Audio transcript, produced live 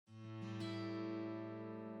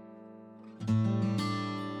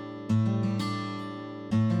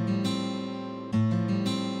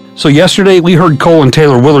So yesterday we heard Cole and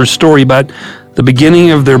Taylor Willard's story about the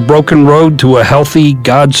beginning of their broken road to a healthy,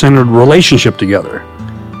 God-centered relationship together.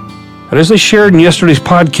 But as they shared in yesterday's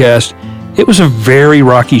podcast, it was a very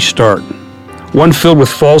rocky start. One filled with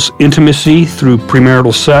false intimacy through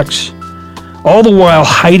premarital sex, all the while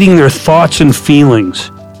hiding their thoughts and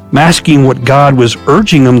feelings, masking what God was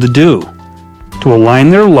urging them to do, to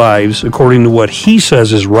align their lives according to what He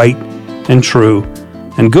says is right and true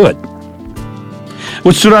and good.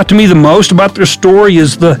 What stood out to me the most about their story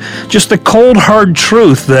is just the cold, hard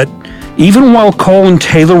truth that even while Cole and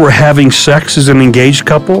Taylor were having sex as an engaged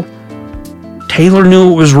couple, Taylor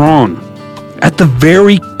knew it was wrong. At the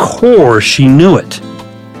very core, she knew it.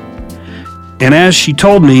 And as she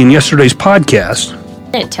told me in yesterday's podcast,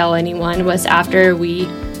 I didn't tell anyone was after we,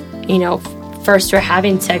 first were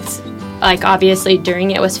having sex. Like, obviously, during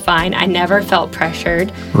it was fine. I never felt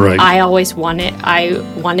pressured. Right. I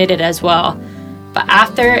wanted it as well. But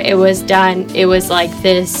after it was done, it was like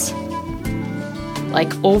this,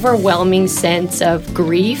 overwhelming sense of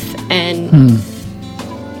grief and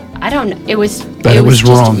I don't know. It was just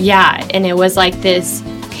wrong. Yeah, and it was like this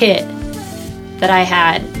pit that I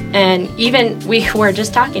had, and even we were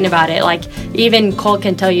just talking about it. Like, even Cole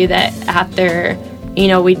can tell you that after,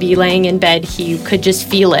 we'd be laying in bed, he could just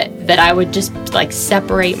feel it, that I would just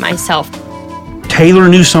separate myself. Taylor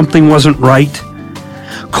knew something wasn't right.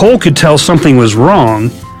 Cole could tell something was wrong,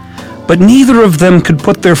 but neither of them could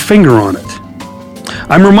put their finger on it.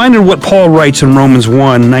 I'm reminded of what Paul writes in Romans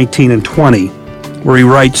 1:19 and 20, where he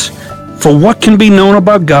writes, "For what can be known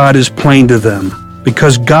about God is plain to them,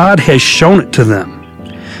 because God has shown it to them.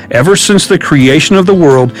 Ever since the creation of the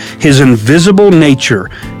world, His invisible nature,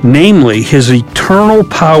 namely His eternal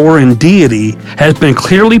power and deity, has been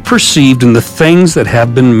clearly perceived in the things that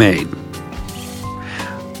have been made."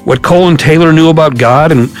 What Cole and Taylor knew about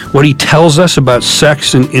God and what He tells us about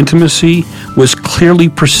sex and intimacy was clearly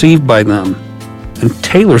perceived by them. And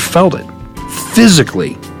Taylor felt it,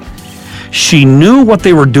 physically. She knew what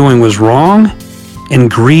they were doing was wrong and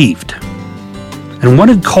grieved, and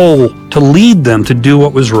wanted Cole to lead them to do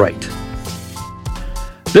what was right.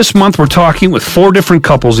 This month we're talking with 4 different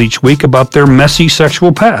couples each week about their messy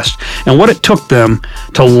sexual past and what it took them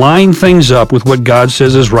to line things up with what God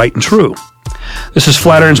says is right and true. This is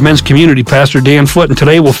Flatirons Men's Community Pastor Dan Foote, and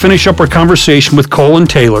today we'll finish up our conversation with Cole and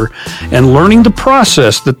Taylor and learning the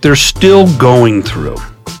process that they're still going through.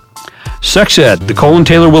 Sex Ed, the Cole and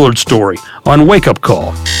Taylor Willard story on Wake Up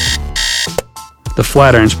Call, the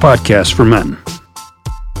Flatirons podcast for men.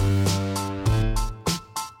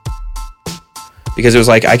 Because it was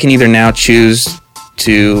like, I can either now choose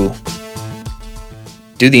to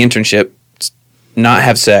do the internship, not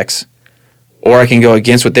have sex, or I can go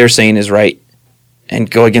against what they're saying is right and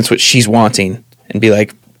go against what she's wanting and be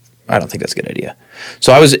like, I don't think that's a good idea.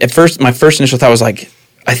 So I was, at first, my first initial thought was like,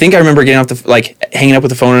 I think I remember getting off hanging up with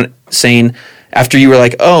the phone saying, after you were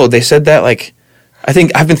like, oh, they said that, I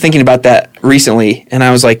think I've been thinking about that recently. And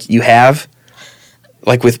I was like, you have?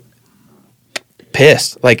 With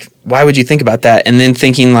pissed. Why would you think about that? And then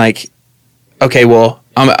thinking okay, well,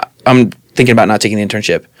 I'm thinking about not taking the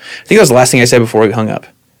internship. I think that was the last thing I said before we hung up.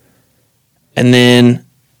 And then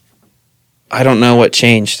I don't know what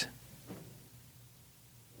changed.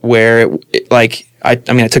 Where I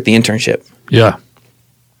took the internship. Yeah.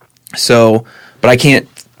 So, but I can't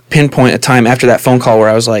pinpoint a time after that phone call where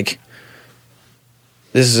I was like,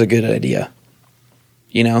 this is a good idea.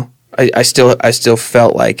 I still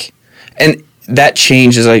felt like, and that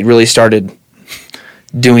changed as I really started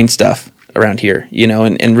doing stuff around here,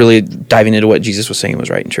 and really diving into what Jesus was saying was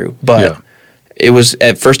right and true. But yeah. It was,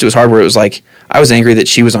 at first it was hard where it was like, I was angry that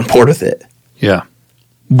she was on board with it. Yeah.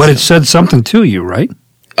 But it said something to you, right?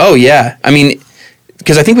 Oh, yeah. I mean,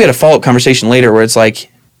 because I think we had a follow-up conversation later where it's like,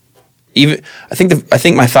 I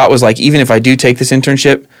think my thought was even if I do take this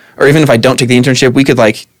internship, or even if I don't take the internship, we could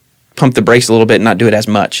pump the brakes a little bit and not do it as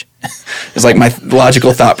much. It's my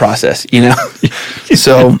logical thought process,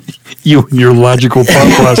 So your logical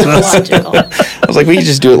thought process. Logical. I was like, we could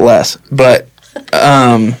just do it less. But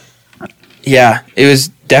yeah, it was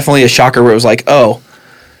definitely a shocker where it was like, oh,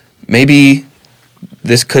 maybe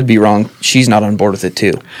this could be wrong. She's not on board with it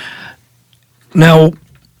too. Now,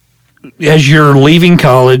 as you're leaving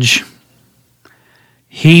college,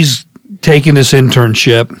 he's taking this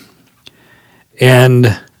internship,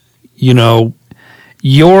 and,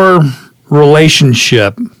 your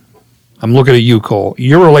relationship, I'm looking at you, Cole,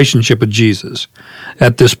 your relationship with Jesus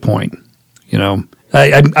at this point,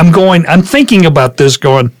 I'm thinking about this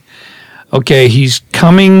going, okay, he's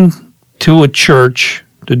coming to a church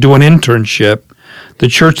to do an internship, the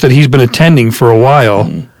church that he's been attending for a while,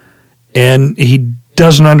 and he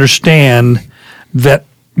doesn't understand that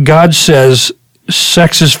God says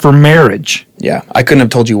sex is for marriage. Yeah, I couldn't have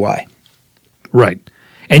told you why. Right.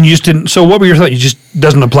 And you just didn't. So what were your thoughts? You just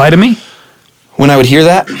doesn't apply to me? When I would hear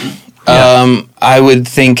that, Yeah. I would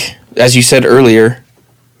think, as you said earlier,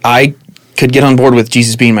 I could get on board with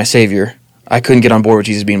Jesus being my Savior. I couldn't get on board with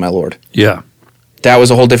Jesus being my Lord. Yeah. That was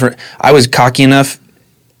a whole different. I was cocky enough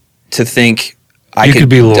to think You could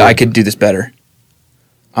be Lord. I could do this better.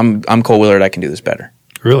 I'm Cole Willard. I can do this better.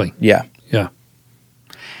 Really? Yeah. Yeah.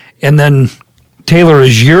 And then, Taylor,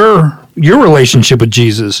 is your relationship with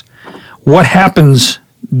Jesus, what happens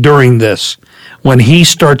during this when he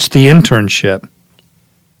starts the internship?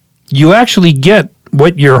 You actually get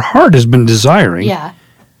what your heart has been desiring. Yeah.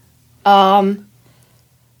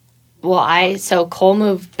 Well, so Cole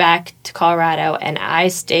moved back to Colorado and I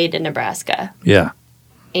stayed in Nebraska. Yeah.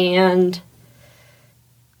 And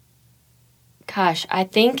gosh, I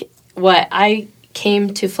think what I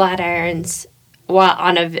came to Flatirons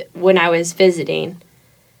when I was visiting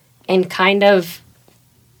and kind of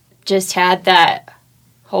just had that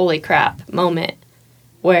holy crap moment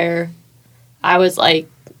where I was like,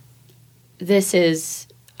 this is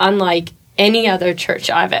unlike any other church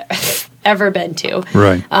I've ever been to.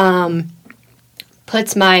 Right.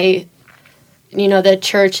 Puts my, the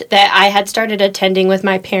church that I had started attending with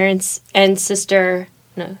my parents and sister.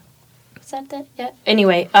 No, was that yet?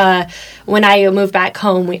 Anyway, when I moved back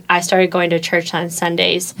home, I started going to church on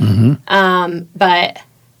Sundays. Mm-hmm. But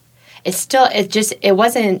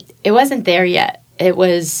it wasn't there yet. It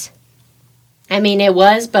was,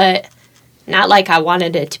 but not like I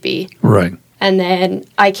wanted it to be. Right. And then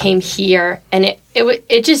I came here, and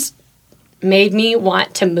it just made me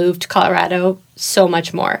want to move to Colorado so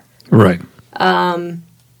much more. Right.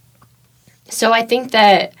 So I think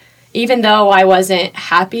that even though I wasn't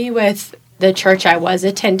happy with the church I was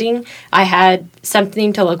attending, I had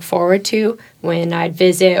something to look forward to when I'd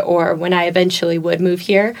visit or when I eventually would move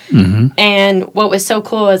here. Mm-hmm. And what was so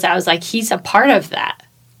cool is I was like, he's a part of that.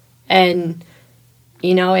 And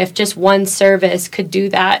if just one service could do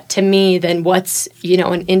that to me, then what's,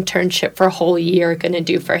 an internship for a whole year going to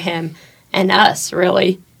do for him and us,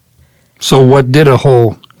 really? So what did a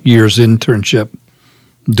whole year's internship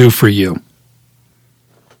do for you?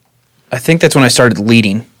 I think that's when I started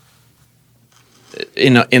leading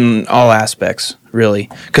in all aspects, really.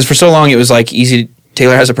 Because for so long it was like easy.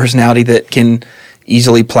 Taylor has a personality that can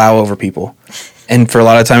easily plow over people. And for a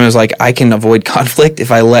lot of time it was like, I can avoid conflict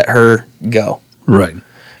if I let her go. Right.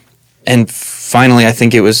 And finally, I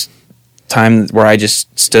think it was time where I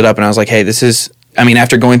just stood up and I was like, hey,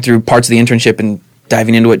 after going through parts of the internship and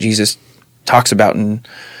diving into what Jesus talks about and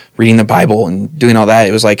reading the Bible and doing all that,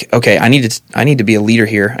 it was like, okay, I need to be a leader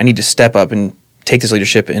here. I need to step up and take this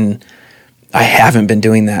leadership. And I haven't been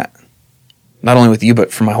doing that, not only with you,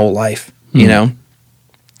 but for my whole life,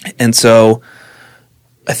 And so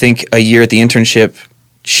I think a year at the internship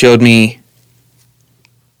showed me,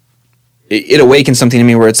 it awakened something in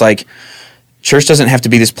me where it's like, church doesn't have to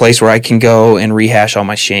be this place where I can go and rehash all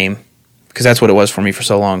my shame, because that's what it was for me for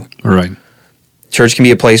so long. Right. Church can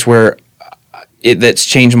be a place where that's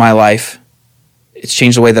changed my life. It's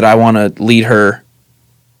changed the way that I want to lead her.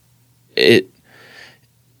 If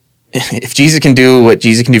Jesus can do what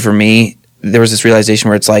Jesus can do for me, there was this realization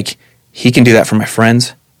where it's like, he can do that for my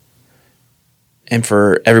friends and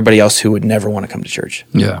for everybody else who would never want to come to church.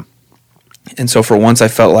 Yeah. And so for once I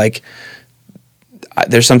felt like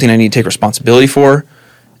there's something I need to take responsibility for,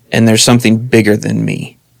 and there's something bigger than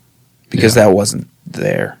me, because that wasn't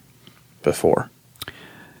there before.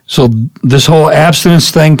 So this whole abstinence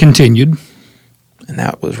thing continued. And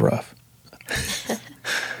that was rough.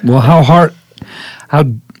 Well, how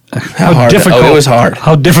difficult? Oh, it was hard.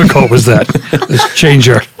 How difficult was that? Let's change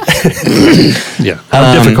our. Yeah.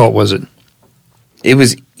 How difficult was it? It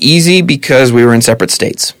was easy because we were in separate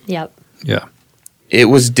states. Yep. Yeah. It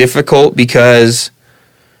was difficult because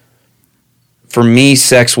for me,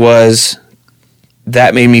 sex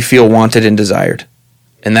that made me feel wanted and desired.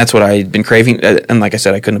 And that's what I had been craving. And like I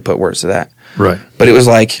said, I couldn't put words to that. Right. But it was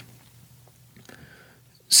like,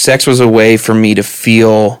 sex was a way for me to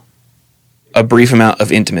feel a brief amount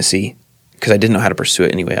of intimacy because I didn't know how to pursue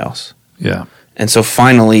it anyway else. Yeah. And so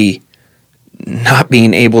finally, not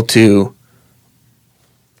being able to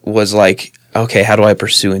was like, okay, how do I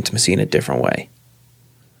pursue intimacy in a different way?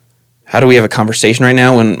 How do we have a conversation right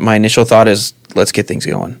now when my initial thought is, let's get things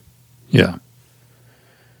going? Yeah.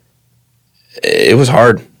 It was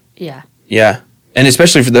hard. Yeah. Yeah. And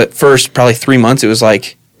especially for the first probably 3 months, it was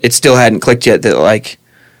like, it still hadn't clicked yet that like,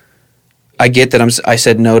 I get that I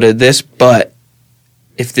said no to this, but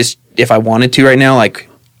if I wanted to right now, like,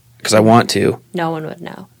 because I want to. No one would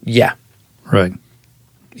know. Yeah. Right.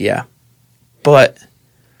 Yeah. But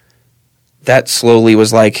that slowly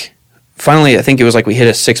was like, finally, I think it was like we hit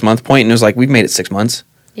a 6-month point, and it was like, we've made it 6 months.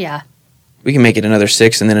 Yeah. We can make it another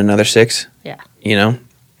 6 and then another 6. Yeah. You know?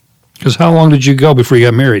 Because how long did you go before you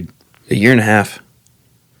got married? 1.5 years.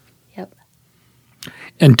 Yep.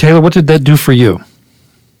 And Taylor, what did that do for you?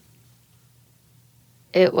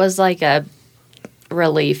 It was like a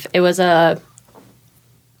relief. It was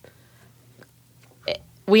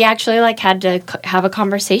we actually like had to have a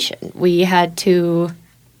conversation. We had to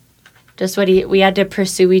we had to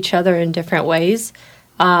pursue each other in different ways.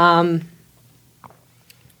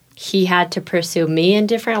 He had to pursue me in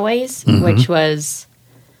different ways, which was,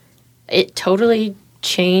 it totally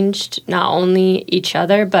changed not only each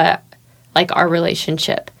other, but like our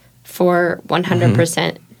relationship for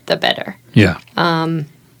 100% the better. Yeah.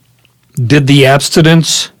 Did the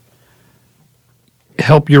abstinence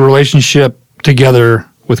help your relationship together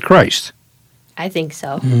with Christ? I think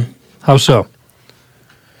so. How so?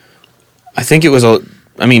 I think it was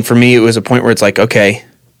for me, it was a point where it's like, okay,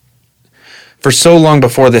 for so long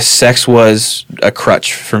before this, sex was a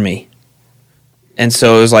crutch for me. And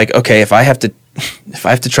so it was like, okay, if I have to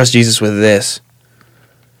trust Jesus with this,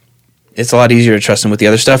 it's a lot easier to trust him with the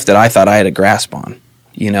other stuff that I thought I had a grasp on,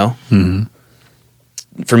 you know?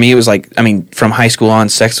 Mm-hmm. For me, it was like, from high school on,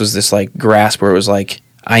 sex was this like grasp where it was like,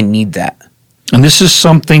 I need that. And this is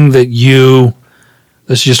something that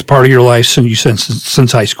this is just part of your life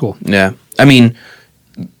since high school. Yeah.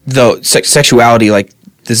 Though sexuality, like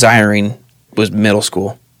desiring, was middle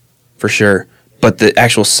school for sure. But the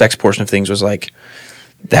actual sex portion of things was like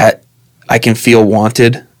that I can feel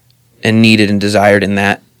wanted and needed and desired in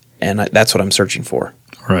that. And that's what I'm searching for.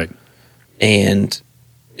 Right. And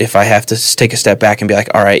if I have to take a step back and be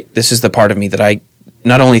like, all right, this is the part of me that I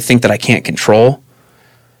not only think that I can't control,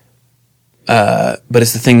 but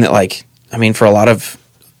it's the thing that like, for a lot of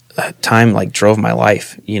time, like drove my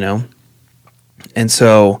life, you know? And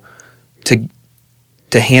so to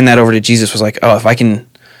hand that over to Jesus was like, oh, if I can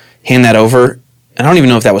hand that over, and I don't even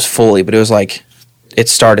know if that was fully, but it was like, it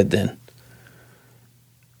started then.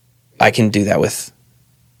 I can do that with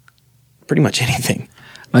pretty much anything.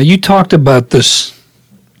 Now, you talked about this.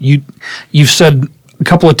 You've said a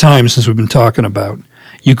couple of times since we've been talking about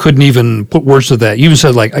you couldn't even put words to that. You even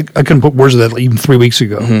said, like, I couldn't put words to that even 3 weeks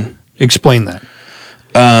ago. Mm-hmm. Explain that.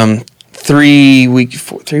 4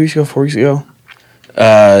 weeks ago,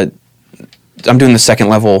 I'm doing the second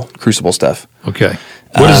level Crucible stuff. Okay.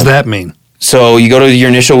 What does that mean? So you go to your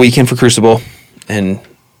initial weekend for Crucible, and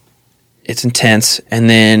it's intense. And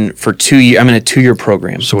then for 2 years, I'm in a 2-year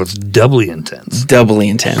program. So it's doubly intense. Doubly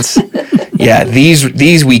intense. Yeah,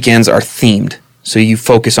 these weekends are themed. So you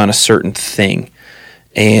focus on a certain thing.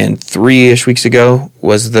 And 3-ish weeks ago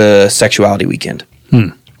was the sexuality weekend.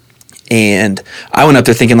 And I went up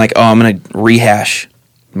there thinking like, oh, I'm going to rehash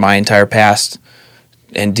my entire past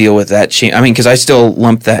and deal with that shame. Because I still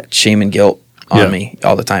lump that shame and guilt on me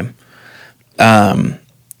all the time.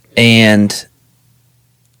 And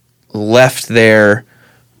left there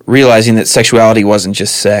realizing that sexuality wasn't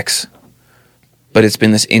just sex, but it's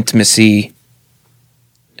been this intimacy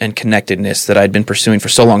and connectedness that I'd been pursuing for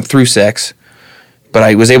so long through sex. But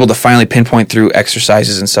I was able to finally pinpoint through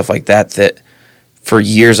exercises and stuff like that for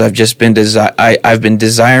years I've just been I've been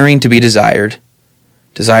desiring to be desired,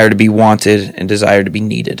 desire to be wanted, and desire to be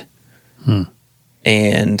needed.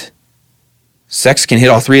 And sex can hit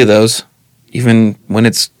all three of those, even when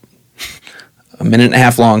it's a minute and a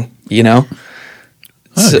half long, you know?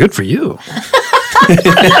 Oh, so, good for you.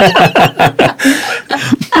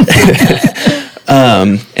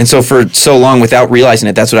 And so for so long, without realizing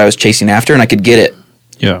it, that's what I was chasing after, and I could get it.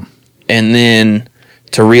 Yeah. And then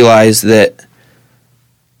to realize that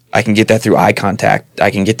I can get that through eye contact.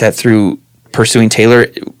 I can get that through pursuing Taylor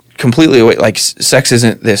completely away. Like, sex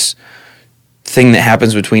isn't this thing that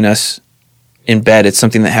happens between us in bed. It's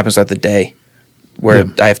something that happens throughout the day where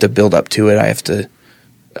I have to build up to it. I have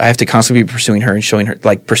to constantly be pursuing her and showing her,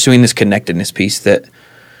 like, pursuing this connectedness piece that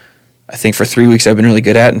I think for 3 weeks I've been really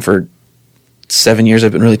good at, and for 7 years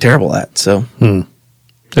I've been really terrible at. So,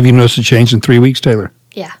 have you noticed a change in 3 weeks, Taylor?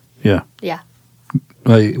 Yeah. Yeah. Yeah.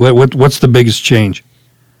 What's the biggest change?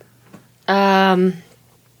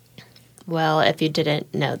 Well, if you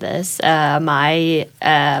didn't know this, my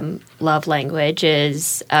love language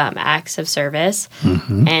is acts of service,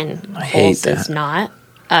 and Cole's is not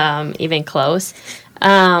even close.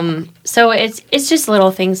 So it's just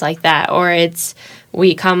little things like that, or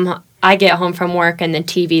I get home from work and the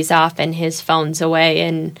TV's off and his phone's away,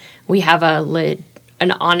 and we have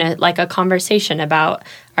a conversation about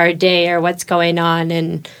our day or what's going on,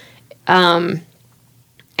 and I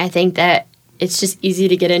think that it's just easy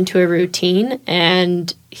to get into a routine,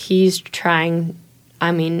 and he's trying,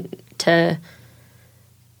 I'm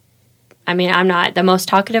not the most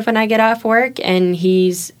talkative when I get off work, and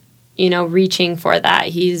he's, reaching for that.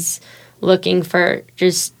 He's looking for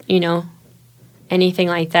just, anything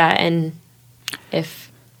like that. And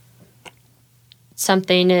if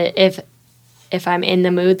I'm in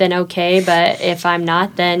the mood, then okay. But if I'm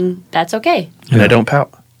not, then that's okay. And I don't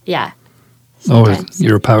pout. Yeah. Oh, Sometimes.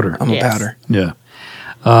 you're a powder. I'm Yes. a powder. Yeah.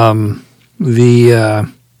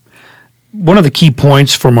 One of the key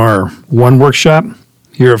points from our one workshop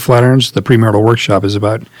here at Flatirons, the premarital workshop, is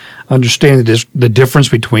about understanding the difference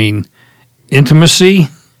between intimacy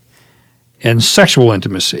and sexual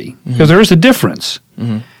intimacy, because there is a difference.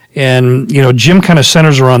 Mm-hmm. And, Jim kind of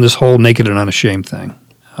centers around this whole naked and unashamed thing.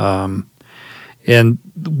 And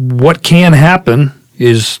what can happen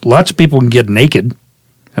is lots of people can get naked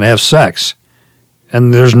and have sex,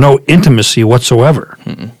 and there's no intimacy whatsoever.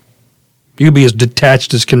 Mm-mm. You can be as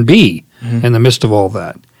detached as can be in the midst of all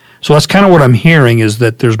that. So that's kind of what I'm hearing, is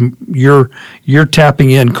that you're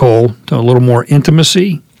tapping in, Cole, to a little more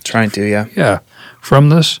intimacy. Trying to, yeah. Yeah, from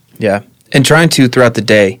this. Yeah, and trying to throughout the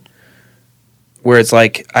day, where it's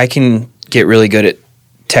like I can get really good at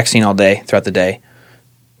texting all day throughout the day,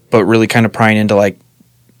 but really kind of prying into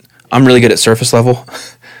I'm really good at surface level.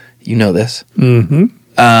 You know this.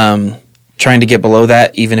 Mm-hmm. Trying to get below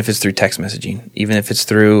that, even if it's through text messaging, even if it's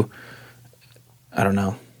through, I don't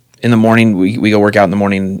know. In the morning, we go work out in the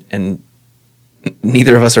morning, and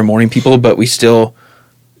neither of us are morning people, but we still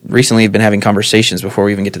recently have been having conversations before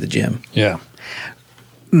we even get to the gym. Yeah.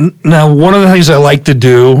 Now, one of the things I like to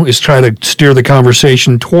do is try to steer the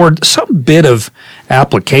conversation toward some bit of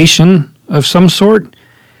application of some sort,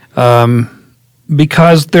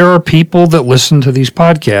 because there are people that listen to these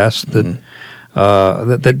podcasts that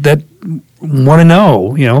want to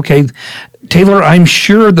know, okay, Taylor, I'm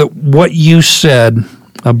sure that what you said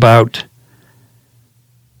about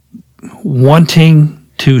wanting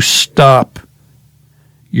to stop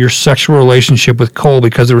your sexual relationship with Cole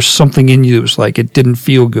because there was something in you that was like it didn't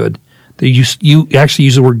feel good. That you actually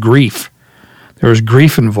use the word grief. There was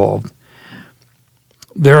grief involved.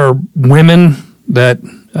 There are women that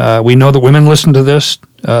we know that women listen to this.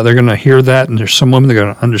 They're going to hear that, and there's some women that are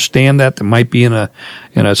going to understand that might be in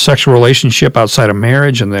a sexual relationship outside of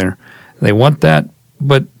marriage, and they want that.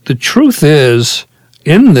 But the truth is,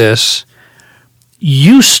 in this,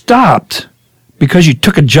 you stopped because you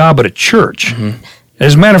took a job at a church. Mm-hmm.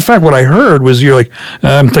 As a matter of fact, what I heard was you're like,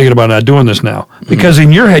 I'm thinking about not doing this now. Because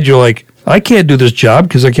in your head, you're like, I can't do this job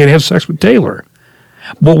because I can't have sex with Taylor.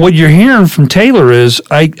 But what you're hearing from Taylor is,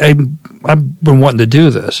 I've been wanting to do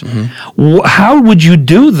this. Mm-hmm. How would you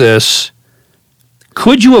do this?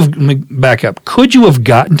 Could you have, let me back up, could you have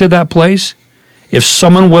gotten to that place if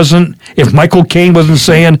Michael Caine wasn't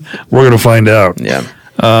saying, we're going to find out? Yeah.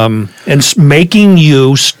 And making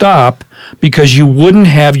you stop because you wouldn't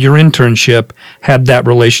have your internship had that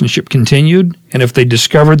relationship continued. And if they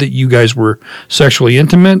discovered that you guys were sexually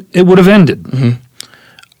intimate, it would have ended. Mm-hmm.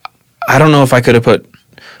 I don't know if either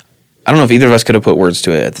of us could have put words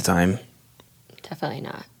to it at the time. Definitely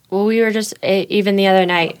not. Well, we were just, even the other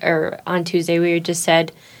night or on Tuesday, we just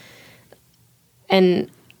said,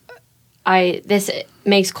 and this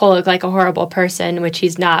makes Cole look like a horrible person, which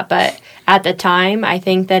he's not. But at the time, I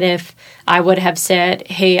think that if I would have said,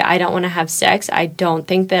 hey, I don't want to have sex, I don't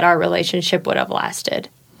think that our relationship would have lasted.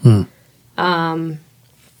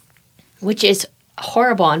 Which is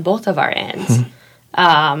horrible on both of our ends.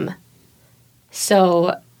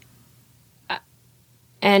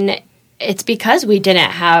 And it's because we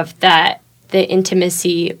didn't have the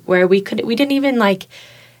intimacy where we didn't even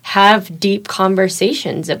have deep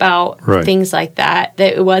conversations about things like that.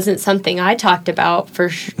 That it wasn't something I talked about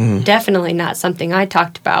definitely not something I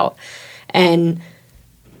talked about. And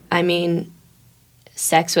I mean,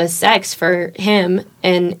 sex was sex for him,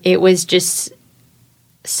 and it was just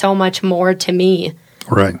so much more to me.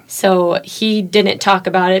 Right. So he didn't talk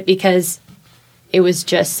about it because it was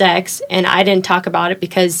just sex, and I didn't talk about it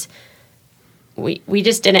because we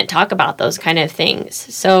just didn't talk about those kind of things.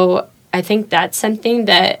 So I think that's something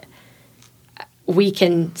that we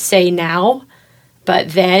can say now, but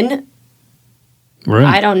then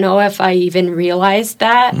I don't know if I even realized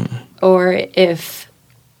that or if...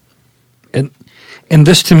 And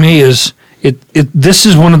this to me is, this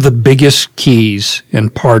is one of the biggest keys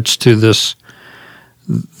and parts to this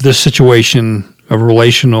situation of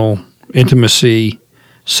relational intimacy,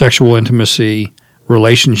 sexual intimacy,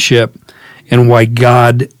 relationship, and why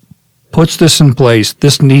God puts this in place.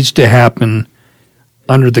 This needs to happen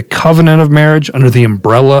under the covenant of marriage, under the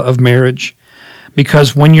umbrella of marriage.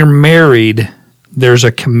 Because when you're married, there's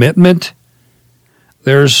a commitment.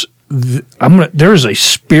 There's a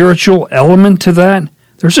spiritual element to that.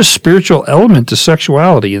 There's a spiritual element to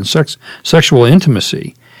sexuality and sexual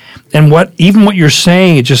intimacy. And what you're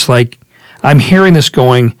saying, it's just like, I'm hearing this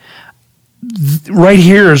going, right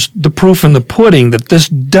here is the proof in the pudding that this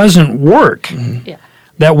doesn't work. Mm-hmm. Yeah.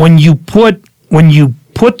 That when you put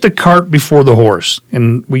the cart before the horse,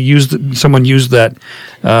 and someone used that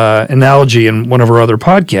analogy in one of our other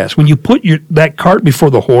podcasts, when you put that cart before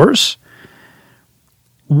the horse,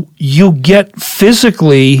 you get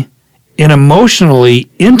physically and emotionally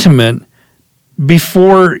intimate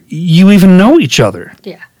before you even know each other.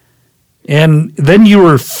 Yeah. And then you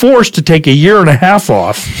were forced to take a year and a half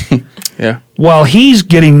off. Yeah. While he's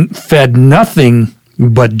getting fed nothing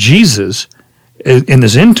but Jesus in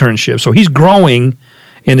his internship. So he's growing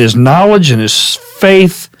in his knowledge and his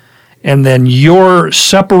faith, and then you're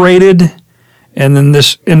separated. And then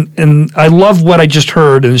and I love what I just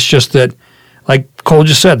heard, and it's just that, like Cole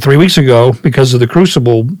just said, 3 weeks ago, because of the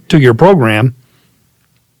Crucible 2-year program,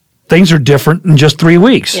 things are different in just 3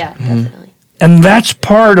 weeks. Yeah, definitely. And that's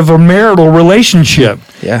part of a marital relationship,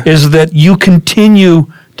 is that you continue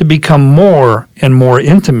to become more and more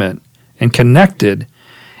intimate and connected.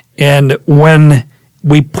 And when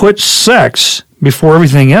we put sex before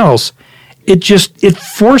everything else, it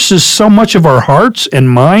forces so much of our hearts and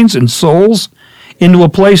minds and souls into a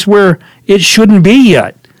place where it shouldn't be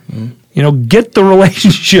yet. Mm-hmm. Get the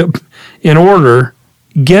relationship in order,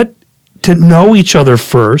 get to know each other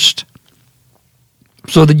first,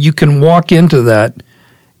 so that you can walk into that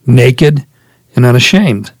naked and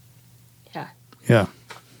unashamed. Yeah. Yeah.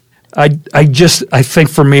 I think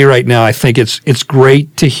for me right now, I think it's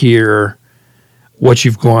great to hear what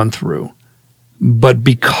you've gone through. But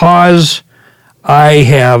because I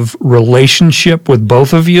have relationship with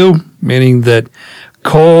both of you, meaning that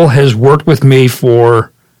Cole has worked with me for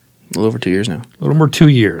a little over 2 years now. A little over 2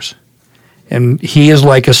 years. And he is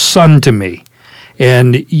like a son to me.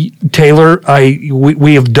 And Taylor,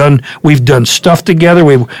 we've done stuff together.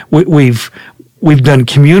 We've done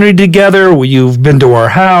community together. You've been to our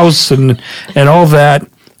house and all that.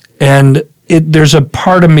 And there's a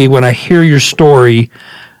part of me when I hear your story.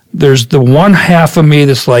 There's the one half of me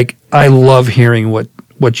that's like, I love hearing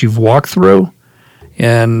what you've walked through,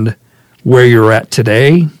 and where you're at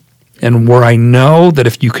today, and where I know that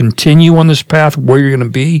if you continue on this path, where you're going to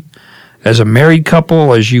be as a married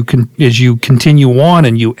couple, as you continue on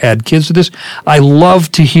and you add kids to this. I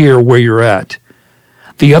love to hear where you're at.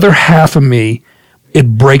 The other half of me,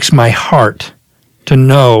 it breaks my heart to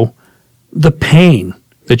know the pain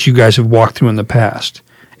that you guys have walked through in the past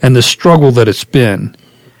and the struggle that it's been.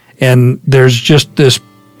 And there's just this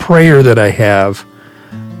prayer that I have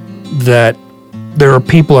that there are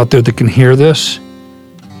people out there that can hear this,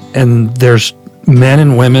 and there's men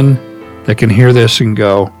and women that can hear this and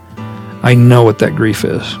go, I know what that grief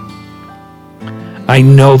is. I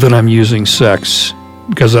know that I'm using sex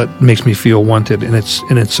because that makes me feel wanted, and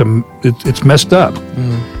it's messed up,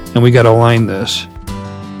 and we got to align this.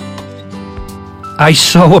 I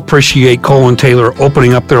so appreciate Cole and Taylor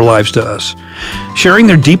opening up their lives to us, sharing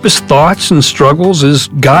their deepest thoughts and struggles as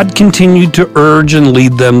God continued to urge and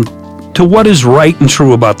lead them to what is right and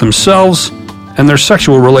true about themselves and their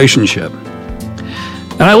sexual relationship.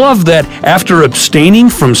 And I love that after abstaining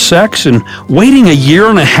from sex and waiting a year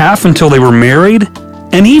and a half until they were married,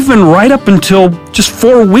 and even right up until just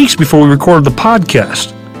 4 weeks before we recorded the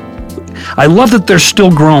podcast, I love that they're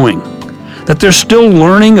still growing, that they're still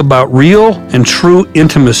learning about real and true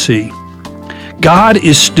intimacy. God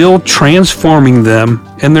is still transforming them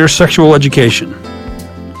in their sexual education.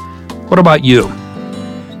 What about you?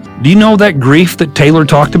 Do you know that grief that Taylor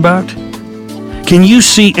talked about? Can you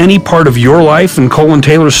see any part of your life in Cole and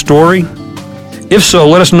Taylor's story? If so,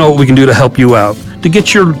 let us know what we can do to help you out, to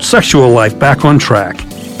get your sexual life back on track,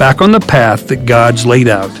 back on the path that God's laid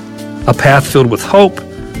out, a path filled with hope,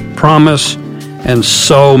 promise, and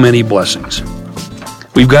so many blessings.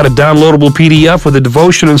 We've got a downloadable PDF with a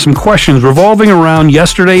devotion and some questions revolving around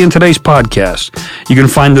yesterday and today's podcast. You can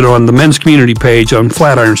find it on the men's community page on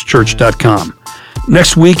flatirons.church.com.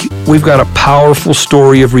 Next week, we've got a powerful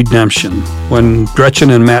story of redemption when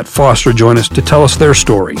Gretchen and Matt Foster join us to tell us their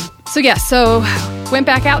story. So went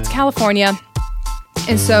back out to California.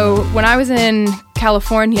 And so when I was in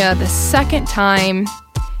California, the second time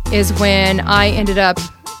is when I ended up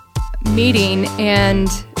meeting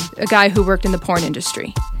a guy who worked in the porn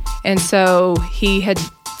industry. And so he had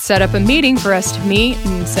set up a meeting for us to meet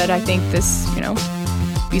and said, I think this,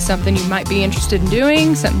 be something you might be interested in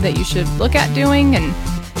doing, something that you should look at doing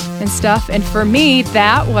and stuff. And for me,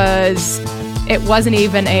 it wasn't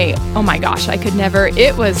even oh my gosh, I could never.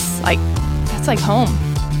 It was like, that's like home.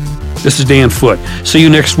 This is Dan Foote. See you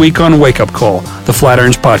next week on Wake Up Call, the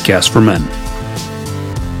Flatirons podcast for men.